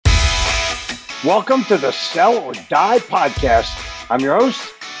Welcome to the Sell or Die podcast. I'm your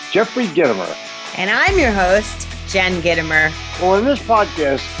host, Jeffrey Gitomer. And I'm your host, Jen Gitomer. Well, in this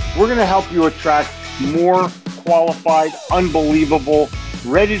podcast, we're going to help you attract more qualified, unbelievable,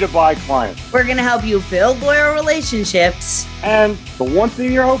 ready-to-buy clients. We're going to help you build loyal relationships. And the one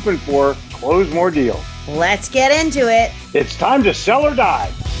thing you're hoping for, close more deals. Let's get into it. It's time to sell or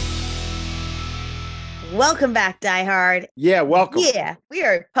die. Welcome back, Die Hard. Yeah, welcome. Yeah, we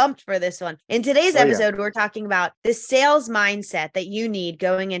are pumped for this one. In today's episode, we're talking about the sales mindset that you need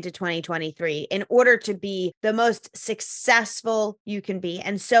going into 2023 in order to be the most successful you can be.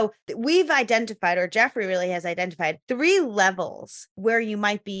 And so we've identified, or Jeffrey really has identified, 3 levels where you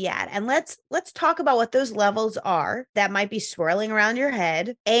might be at. And let's talk about what those levels are that might be swirling around your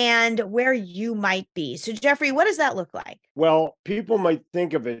head and where you might be. So Jeffrey, what does that look like? Well, people might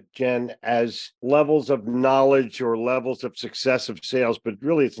think of it, Jen, as levels of knowledge or levels of success of sales, but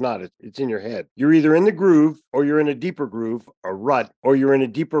really it's not. It's in your head. You're either in the groove or you're in a deeper groove, a rut, or you're in a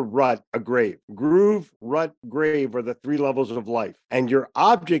deeper rut, a grave. Groove, rut, grave are the 3 levels of life. And your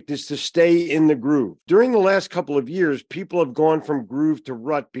object is to stay in the groove. During the last couple of years, people have gone from groove to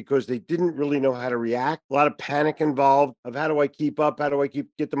rut because they didn't really know how to react. A lot of panic involved of how do I keep up? How do I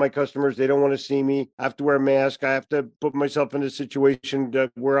get to my customers? They don't want to see me. I have to wear a mask. I have to put myself in a situation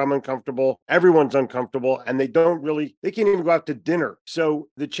where I'm uncomfortable. Everyone's uncomfortable and they can't even go out to dinner. So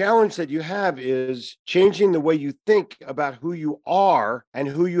the challenge that you have is changing the way you think about who you are and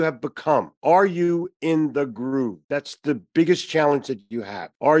who you have become. Are you in the groove? That's the biggest challenge that you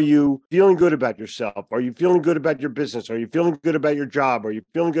have. Are you feeling good about yourself? Are you feeling good about your business? Are you feeling good about your job? Are you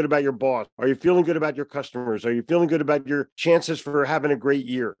feeling good about your boss? Are you feeling good about your customers? Are you feeling good about your chances for having a great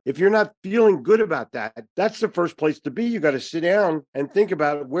year? If you're not feeling good about that, that's the first place to be. You got to sit down and think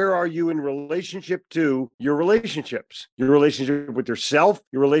about where are you in relationship to your relationships, your relationship with yourself,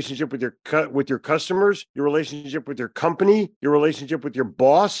 your relationship with your customers, your relationship with your company, your relationship with your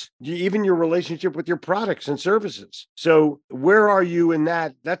boss, even your relationship with your products and services. So where are you in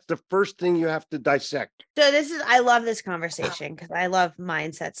that? That's the first thing you have to dissect. So I love this conversation because I love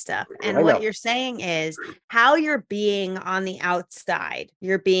mindset stuff. And what you're saying is how you're being on the outside.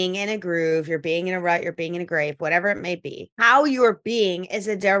 You're being in a groove, you're being in a rut, you're being in a grave, whatever it may be. How you're being is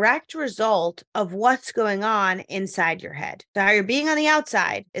a direct result of what's going on inside your head. So how you're being on the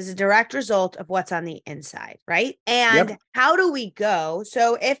outside is a direct result of what's on the inside, right? And how do we go?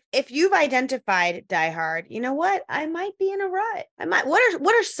 So if you've identified, Die Hard, you know what? I might be in a rut.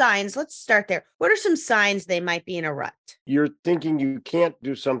 What are signs? Let's start there. What are some signs they might be in a rut? You're thinking you can't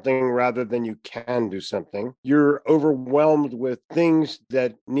do something rather than you can do something. You're overwhelmed with things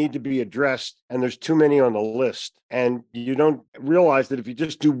that need to be addressed, and there's too many on the list. And you don't realize that if you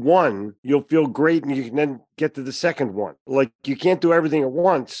just do one, you'll feel great and you can then get to the second one. Like you can't do everything at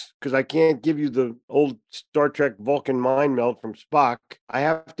once because I can't give you the old Star Trek Vulcan mind meld from Spock.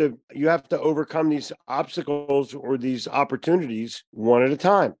 You have to overcome these obstacles or these opportunities one at a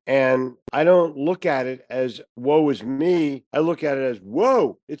time. And I don't look at it as woe is me. I look at it as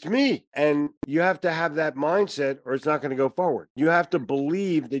whoa, it's me. And you have to have that mindset or it's not going to go forward. You have to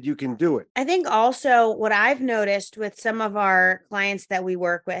believe that you can do it. I think also what I've noticed with some of our clients that we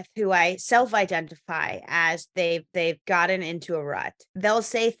work with who I self-identify as they've gotten into a rut, they'll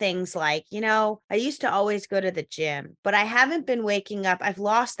say things like, I used to always go to the gym, but I haven't been waking up. I've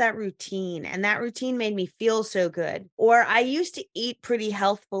lost that routine and that routine made me feel so good. Or I used to eat pretty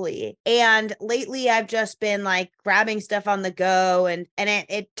healthfully. And lately I've just been like grabbing stuff on the go and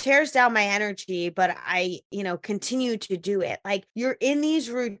it tears down my energy, but I, continue to do it. Like you're in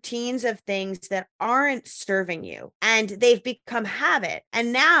these routines of things that aren't serving you and they've become habit.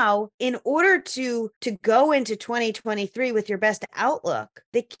 And now in order to go into 2023 with your best outlook,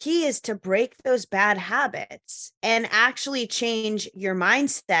 the key is to break those bad habits and actually change your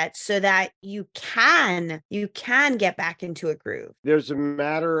mindset so that you can get back into a groove. There's a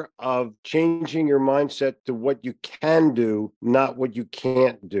matter of changing your mindset to what you can do, not what you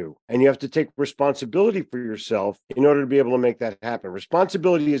can't do. And you have to take responsibility for yourself in order to be able to make that happen.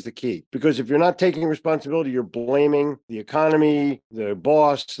 Responsibility is the key, because if you're not taking responsibility, you're blaming the economy, the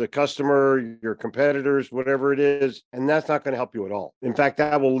boss, the customer, your competitors, whatever it is, and that's not going to help you at all. In fact,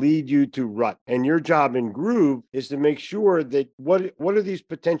 that will lead you to rut. And your job in Groove is to make sure that what are these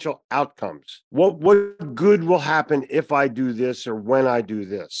potential outcomes? What good will happen if I do this or when I do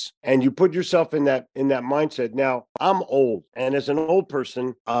this? And you put yourself in that mindset. Now, Now, I'm old, and as an old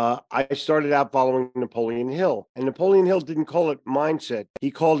person, I started out following Napoleon Hill, and Napoleon Hill didn't call it mindset.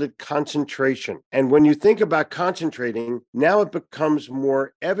 He called it concentration. And when you think about concentrating, now it becomes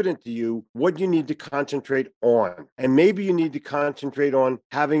more evident to you what you need to concentrate on. And maybe you need to concentrate on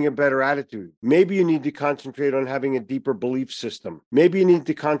having a better attitude. Maybe you need to concentrate on having a deeper belief system. Maybe you need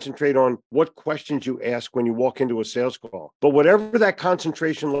to concentrate on what questions you ask when you walk into a sales call. But whatever that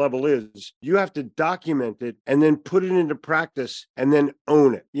concentration level is, you have to document it and then put it into practice and then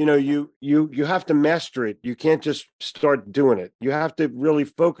own it. You have to master it. You can't just start doing it. You have to really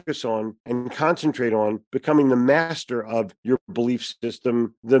focus on and concentrate on becoming the master of your belief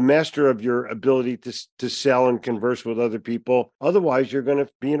system, the master of your ability to sell and converse with other people. Otherwise, you're going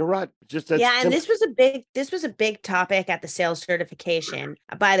to be in a rut. Just that Yeah, and simple. this was a big topic at the sales certification.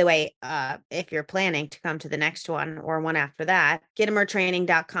 By the way, if you're planning to come to the next one or one after that,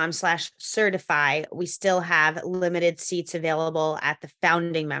 gittimertraining.com/certify. We still have limited seats available at the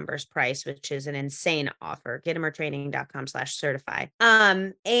founding members price, which is an insane offer. gittimertraining.com/certify.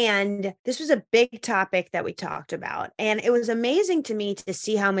 And this was a big topic that we talked about, and it was amazing to me to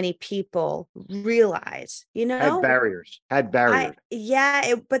see how many people realize, Had barriers.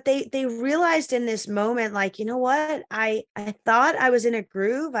 but they realized in this moment, like, you know what? I thought I was in a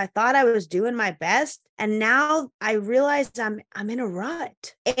groove. I thought I was doing my best. And now I realize I'm in a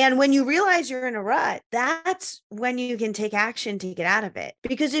rut. And when you realize you're in a rut, that's when you can take action to get out of it.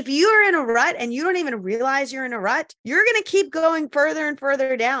 Because if you're in a rut and you don't even realize you're in a rut, you're going to keep going further and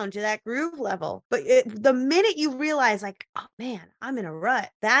further down to that groove level. But the minute you realize, like, oh man, I'm in a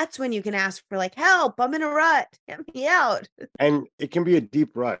rut, that's when you can ask for, like, help, I'm in a rut, get me out. And it can be a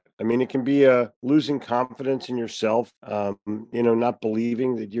deep rut. I mean, it can be a losing confidence in yourself, not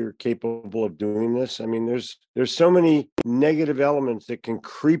believing that you're capable of doing this. I mean, there's so many negative elements that can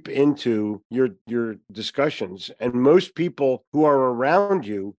creep into your discussions. And most people who are around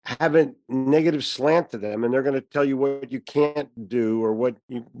you have a negative slant to them, and they're going to tell you what you can't do or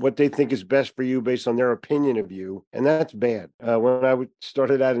what they think is best for you based on their opinion of you. And that's bad. When I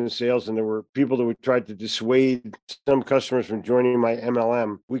started out in sales and there were people that would try to dissuade some customers from joining my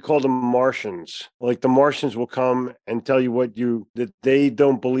MLM, we called them Martians. Like, the Martians will come and tell you that they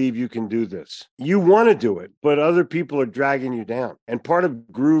don't believe you can do this. You want to do it, but other people are dragging you down. And part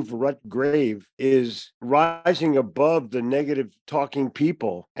of Groove Rut Grave is rising above the negative talking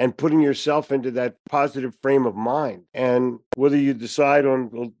people and putting yourself into that positive frame of mind. And whether you decide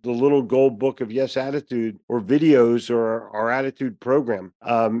on the little gold book of Yes Attitude or videos or our attitude program,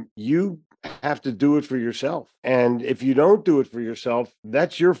 you have to do it for yourself. And if you don't do it for yourself,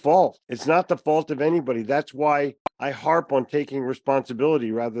 that's your fault. It's not the fault of anybody. That's why I harp on taking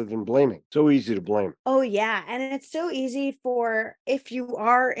responsibility rather than blaming. So easy to blame. Oh, yeah. And it's so easy if you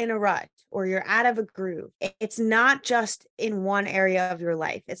are in a rut or you're out of a groove, it's not just in one area of your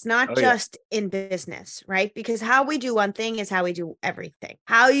life. It's not just in business, right? Because how we do one thing is how we do everything.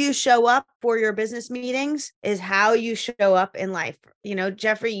 How you show up for your business meetings is how you show up in life.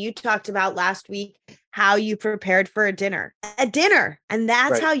 Jeffrey, you talked about last week how you prepared for a dinner. And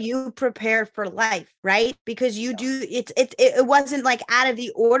that's right. How you prepare for life, right? Because you do, it wasn't like out of the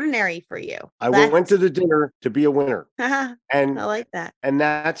ordinary for you. I went to the dinner to be a winner. And I like that. And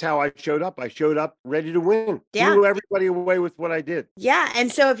that's how I showed up. I showed up ready to win. Yeah. Blew everybody away with what I did. Yeah.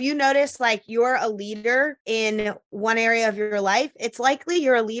 And so if you notice, like, you're a leader in one area of your life, it's likely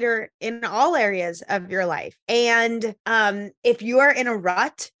you're a leader in all areas of your life. And if you are in a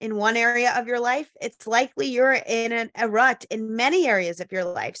rut in one area of your life, it's likely you're in a rut in many areas of your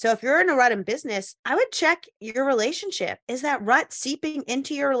life. So if you're in a rut in business, I would check your relationship. Is that rut seeping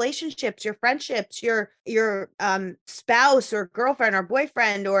into your relationships, your friendships, your spouse or girlfriend or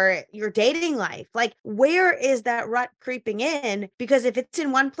boyfriend or your dating life? Like, where is that rut creeping in? Because if it's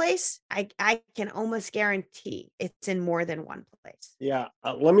in one place, I can almost guarantee it's in more than one place. Yeah.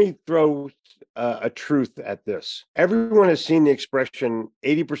 Let me throw a truth at this. Everyone has seen the expression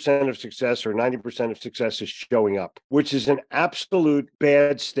 80% of success or 90% of success is showing up, which is an absolute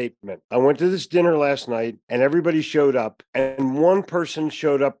bad statement. I went to this dinner last night and everybody showed up and one person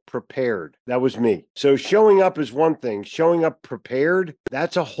showed up prepared. That was me. So showing up is one thing. Showing up prepared,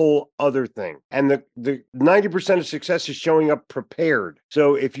 that's a whole other thing. And the 90% of success is showing up prepared.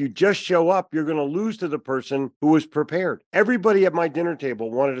 So if you just show up, you're going to lose to the person who was prepared. Everybody at my dinner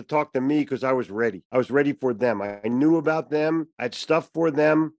table wanted to talk to me because I was ready. I was ready for them. I knew about them. I had stuff for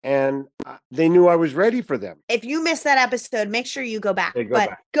them. And they knew I was ready for them. If you missed that episode, make sure you go back. Okay,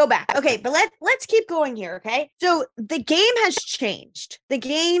 go back. Okay, but let's keep going here. Okay, so the game has changed. The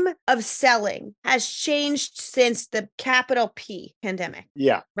game of selling has changed since the capital P pandemic.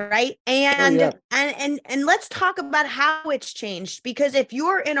 Yeah. Right. And let's talk about how it's changed, because if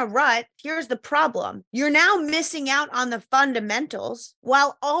you're in a rut, here's the problem. You're now missing out on the fundamentals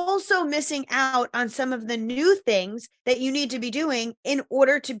while also missing out on some of the new things that you need to be doing in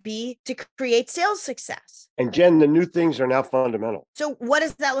order to create sales success. And Jen, the new things are now fundamental. So what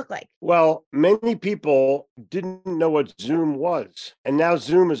does that look like? Well, many people didn't know what Zoom was, and now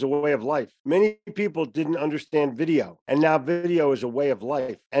Zoom is a way of life. Many people didn't understand video, and now video is a way of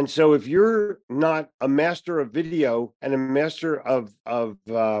life. And so if you're not a master of video and a master of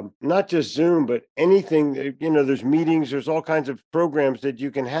not just Zoom, but anything, there's meetings, there's all kinds of programs that you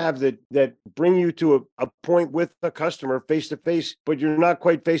can have that bring you to a point with a customer face to face, but you're not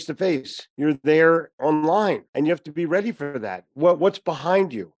quite face to face. You're there online, and you have to be ready for that. What's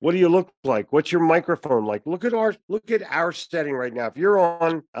behind you? What do you look like? What's your microphone like? Look at our setting right now. If you're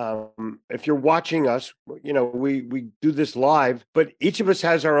on, if you're watching us, we do this live, but each of us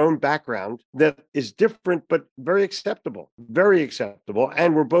has our own background that is different, but very acceptable,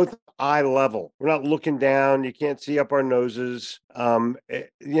 and we're both eye level. We're not looking down. You can't see up our noses.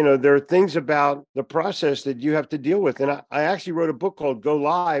 There are things about the process that you have to deal with. And I actually wrote a book called Go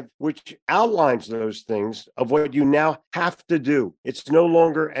Live, which outlines those things of what you now have to do. It's no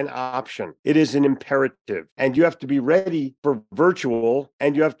longer an option. It is an imperative. And you have to be ready for virtual,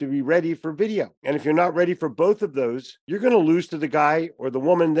 and you have to be ready for video. And if you're not ready for both of those, you're going to lose to the guy or the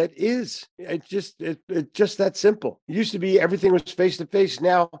woman that is. It's just that simple. It used to be everything was face to face.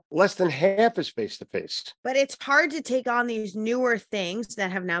 Now less than half is face to face. But it's hard to take on these newer things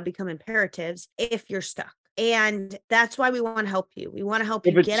that have now become imperatives if you're stuck. And that's why we want to help you. We want to help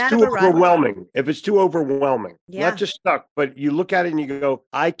you get out of the rut. If it's too overwhelming, not just stuck, but you look at it and you go,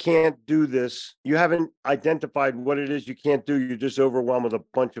 I can't do this. You haven't identified what it is you can't do. You're just overwhelmed with a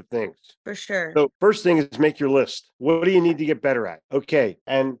bunch of things. For sure. So first thing is make your list. What do you need to get better at? Okay.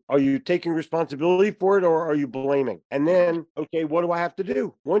 And are you taking responsibility for it, or are you blaming? And then, okay, what do I have to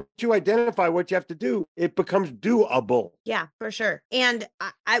do? Once you identify what you have to do, it becomes doable. Yeah, for sure. And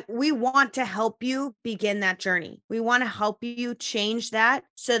we want to help you begin that journey. We want to help you change that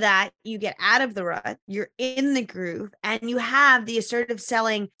so that you get out of the rut, you're in the groove, and you have the assertive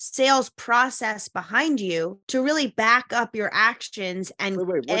selling sales process behind you to really back up your actions. And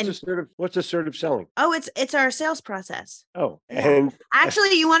what's assertive selling? Oh, it's our sales process. Oh, and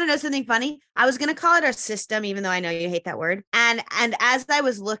actually, you want to know something funny? I was going to call it our system, even though I know you hate that word. And as I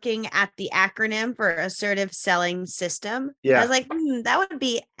was looking at the acronym for assertive selling system, I was like, that would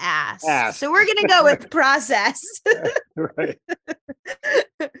be ass. So we're going to go with process. Right.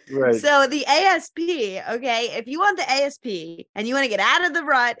 So the ASP, okay, if you want the ASP and you want to get out of the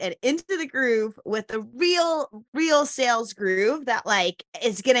rut and into the groove with the real sales groove that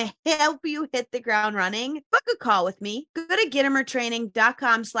is going to help you hit the ground running, book a call with me. Go to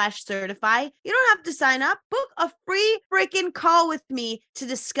gittimertraining.com/certify. You don't have to sign up. Book a free freaking call with me to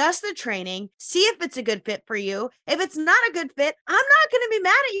discuss the training, see if it's a good fit for you. If it's not a good fit, I'm not going to be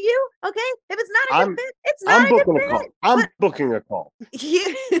mad at you. Okay. If it's not a good fit, it's not a good fit. I'm booking a call.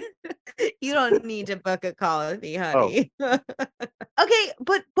 You don't need to book a call with me, honey. Oh. Okay,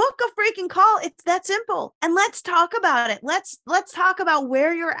 but book a freaking call. It's that simple. And let's talk about it. Let's talk about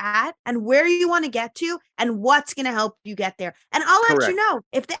where you're at and where you want to get to and what's going to help you get there. And I'll let you know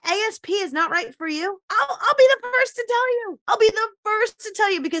if the ASP is not right for you. I'll be the first to tell you. I'll be the first to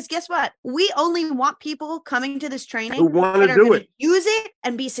tell you, because guess what? We only want people coming to this training who want to do it, use it,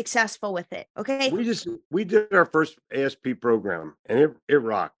 and be successful with it. Okay. We did our first ASP program, and it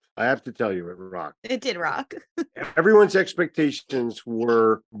rocked. I have to tell you, it rocked. It did rock. Everyone's expectations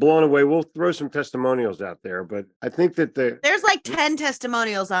were blown away. We'll throw some testimonials out there, but I think that there's 10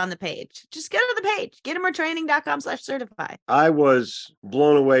 testimonials on the page. Just go to the page, gittimertraining.com/certify. I was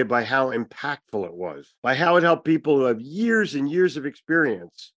blown away by how impactful it was, by how it helped people who have years and years of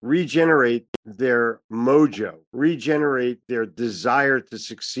experience regenerate their mojo, regenerate their desire to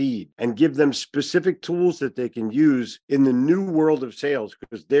succeed, and give them specific tools that they can use in the new world of sales,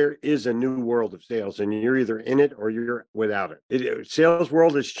 because there is a new world of sales, and you're either in it or you're without it. Sales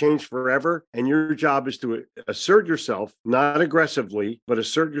world has changed forever, and your job is to assert yourself, not aggressively, but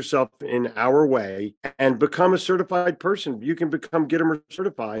assert yourself in our way and become a certified person. You can become Gittimer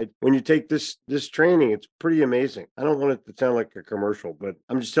certified when you take this training. It's pretty amazing. I don't want it to sound like a commercial, but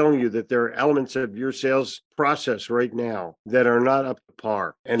I'm just telling you that there are elements of your sales process right now that are not up to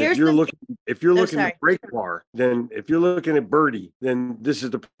par. And if you're looking to break par, then if you're looking at birdie, then this is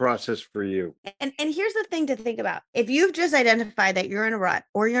the process for you. And here's the thing to think about. If you've just identified that you're in a rut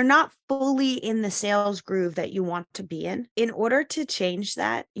or you're not fully in the sales groove that you want to be in order to change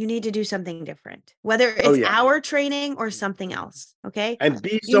that, you need to do something different, whether it's our training or something else. Okay. And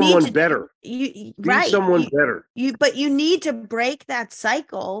be someone better. Be right. Someone better. But you need to break that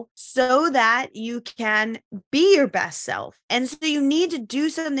cycle so that you can be your best self. And so you need to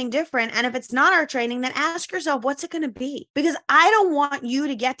do something different. And if it's not our training, then ask yourself, what's it going to be? Because I don't want you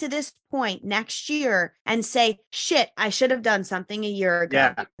to get to this point next year and say, shit, I should have done something a year ago.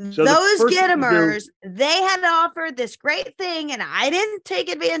 Yeah. So those Gitimers, they had offered this great thing and I didn't take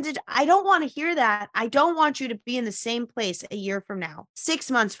advantage. I don't want to hear that. I don't want you to be in the same place a year from now,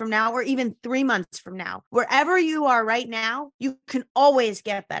 6 months from now, or even 3 months from now. Wherever you are right now, you can always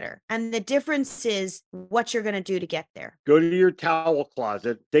get better. And the difference is what you're going to do to get there. Go to your towel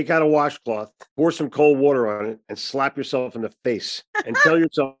closet, take out a washcloth, pour some cold water on it, and slap yourself in the face and tell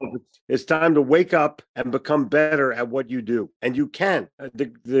yourself it's time to wake up and become better at what you do. And you can.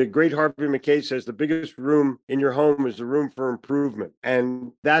 The great Harvey Mackay says the biggest room in your home is the room for improvement.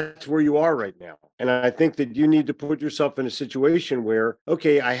 And that's where you are right now. And I think that you need to put yourself in a situation where,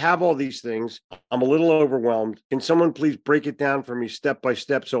 okay, I have all these things. I'm a little overwhelmed. Can someone please break it down for me step by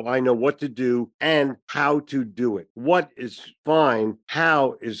step so I know what to do and how to do it? What is fine?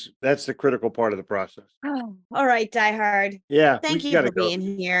 That's the critical part of the process. Oh, all right, Die Hard. Yeah. Thank you for being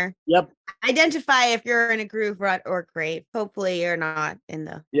here. Yep. Identify if you're in a groove, rut, or grave. Hopefully you're not in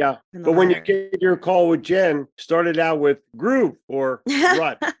the. Yeah. But when you get your call with Jen, start it out with groove or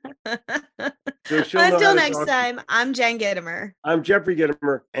rut. So until next time, I'm Jen Gitomer. I'm Jeffrey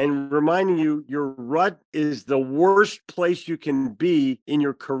Gitomer, and reminding you, your rut is the worst place you can be in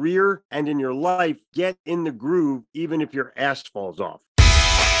your career and in your life. Get in the groove, even if your ass falls off.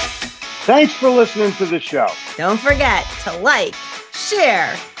 Thanks for listening to the show. Don't forget to like,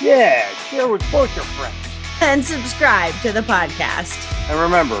 share. Yeah, share with both your friends. And subscribe to the podcast. And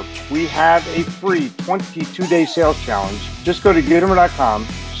remember, we have a free 22-day sales challenge. Just go to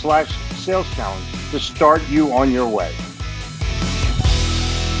Gitomer.com/sales challenge to start you on your way.